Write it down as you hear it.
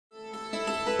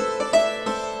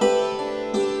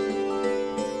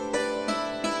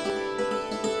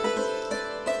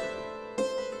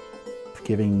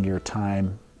giving your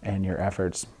time and your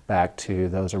efforts back to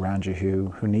those around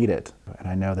you who need it. And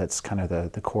I know that's kind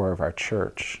of the core of our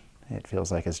church. It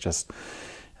feels like it's just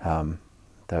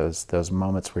those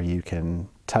moments where you can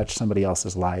touch somebody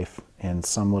else's life in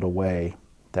some little way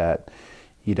that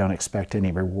you don't expect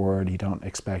any reward, you don't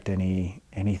expect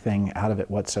anything out of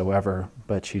it whatsoever,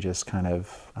 but you just kind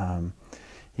of,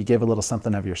 you give a little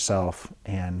something of yourself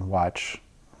and watch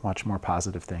more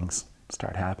positive things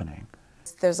start happening.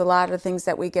 There's a lot of things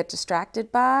that we get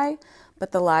distracted by,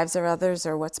 but the lives of others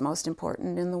are what's most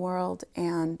important in the world.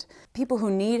 And people who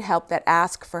need help, that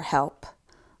ask for help,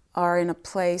 are in a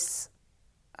place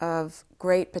of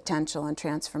great potential and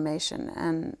transformation,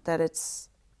 and that it's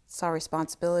our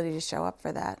responsibility to show up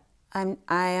for that. I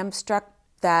am struck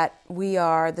that we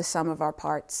are the sum of our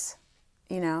parts,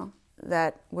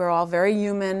 that we're all very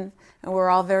human and we're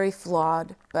all very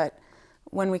flawed, but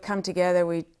when we come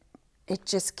together, it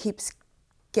just keeps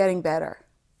getting better,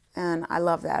 and I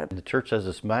love that. The church has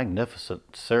this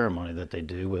magnificent ceremony that they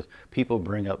do with people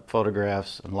bring up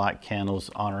photographs and light candles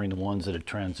honoring the ones that had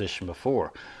transitioned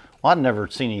before. Well, I'd never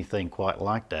seen anything quite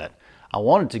like that. I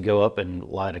wanted to go up and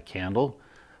light a candle,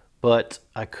 but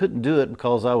I couldn't do it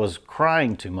because I was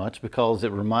crying too much, because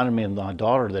it reminded me of my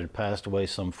daughter that had passed away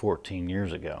some 14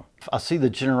 years ago. I see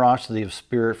the generosity of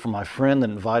spirit from my friend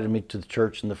that invited me to the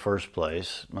church in the first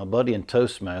place, my buddy in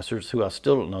Toastmasters, who I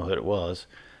still don't know who it was,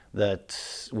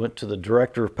 that went to the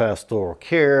director of pastoral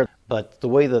care. But the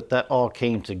way that all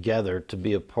came together to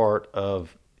be a part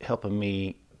of helping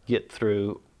me get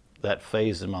through that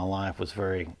phase in my life was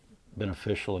very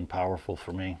beneficial and powerful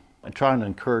for me. I'm trying to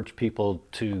encourage people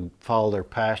to follow their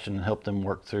passion and help them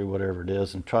work through whatever it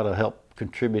is, and try to help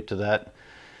contribute to that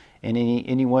in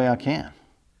any way I can.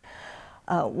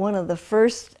 One of the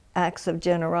first acts of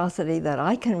generosity that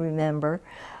I can remember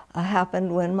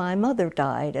happened when my mother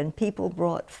died, and people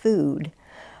brought food.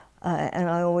 And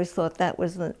I always thought that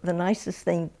was the nicest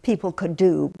thing people could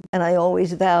do. And I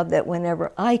always vowed that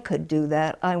whenever I could do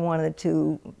that, I wanted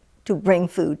to bring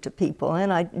food to people,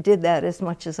 and I did that as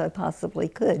much as I possibly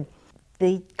could.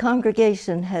 The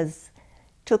congregation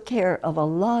took care of a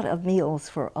lot of meals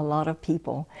for a lot of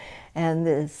people, and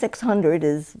the 600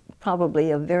 is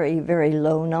probably a very, very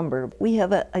low number. We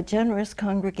have a generous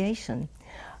congregation.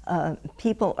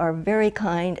 People are very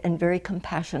kind and very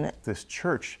compassionate. This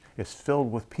church is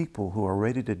filled with people who are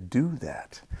ready to do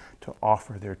that, to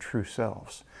offer their true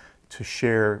selves, to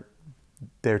share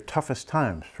their toughest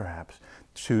times, perhaps,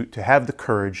 to have the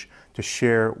courage to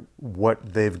share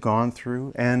what they've gone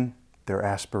through and their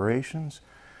aspirations,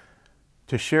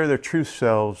 to share their true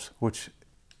selves, which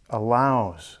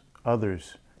allows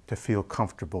others to feel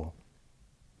comfortable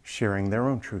sharing their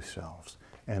own true selves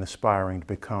and aspiring to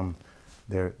become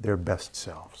their best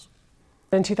selves.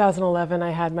 In 2011,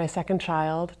 I had my second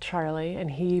child, Charlie,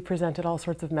 and he presented all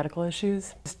sorts of medical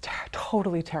issues. It was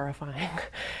totally terrifying.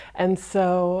 And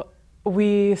so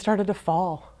we started to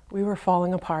fall. We were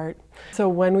falling apart. So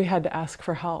when we had to ask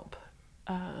for help,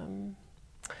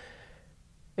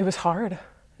 it was hard.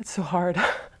 It's so hard.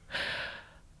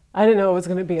 I didn't know it was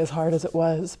going to be as hard as it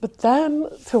was. But then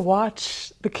to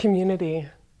watch the community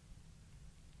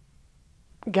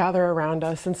gather around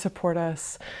us and support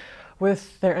us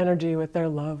with their energy, with their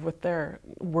love, with their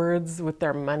words, with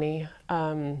their money,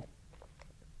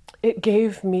 it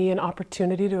gave me an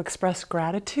opportunity to express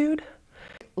gratitude.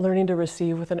 Learning to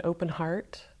receive with an open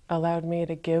heart allowed me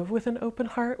to give with an open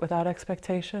heart without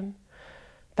expectation.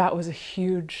 That was a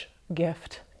huge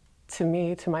gift to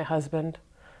me, to my husband,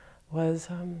 was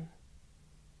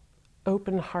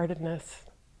open-heartedness.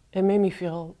 It made me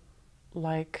feel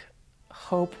like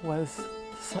hope was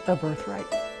a birthright.